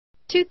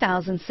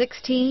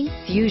2016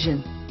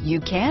 Fusion.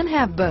 You can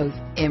have both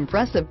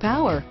impressive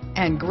power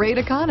and great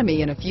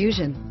economy in a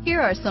Fusion. Here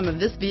are some of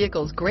this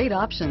vehicle's great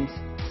options: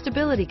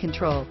 stability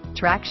control,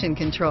 traction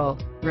control,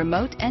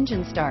 remote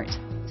engine start,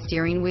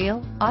 steering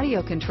wheel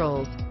audio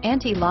controls,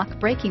 anti-lock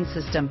braking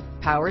system,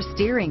 power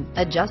steering,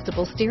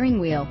 adjustable steering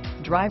wheel,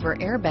 driver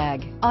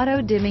airbag,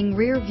 auto dimming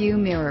rear view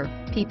mirror,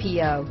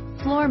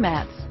 PPO, floor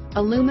mats,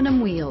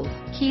 aluminum wheels,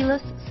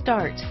 keyless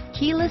start,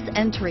 keyless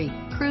entry,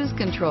 cruise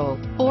control,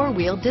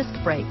 four-wheel disc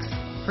brakes,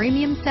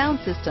 premium sound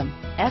system,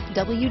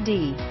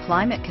 FWD,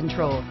 climate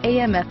control,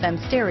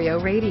 AM/FM stereo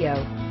radio,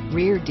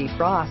 rear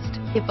defrost.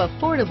 If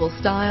affordable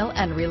style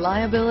and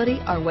reliability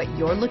are what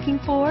you're looking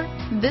for,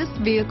 this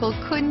vehicle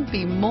couldn't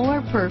be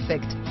more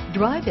perfect.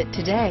 Drive it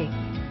today.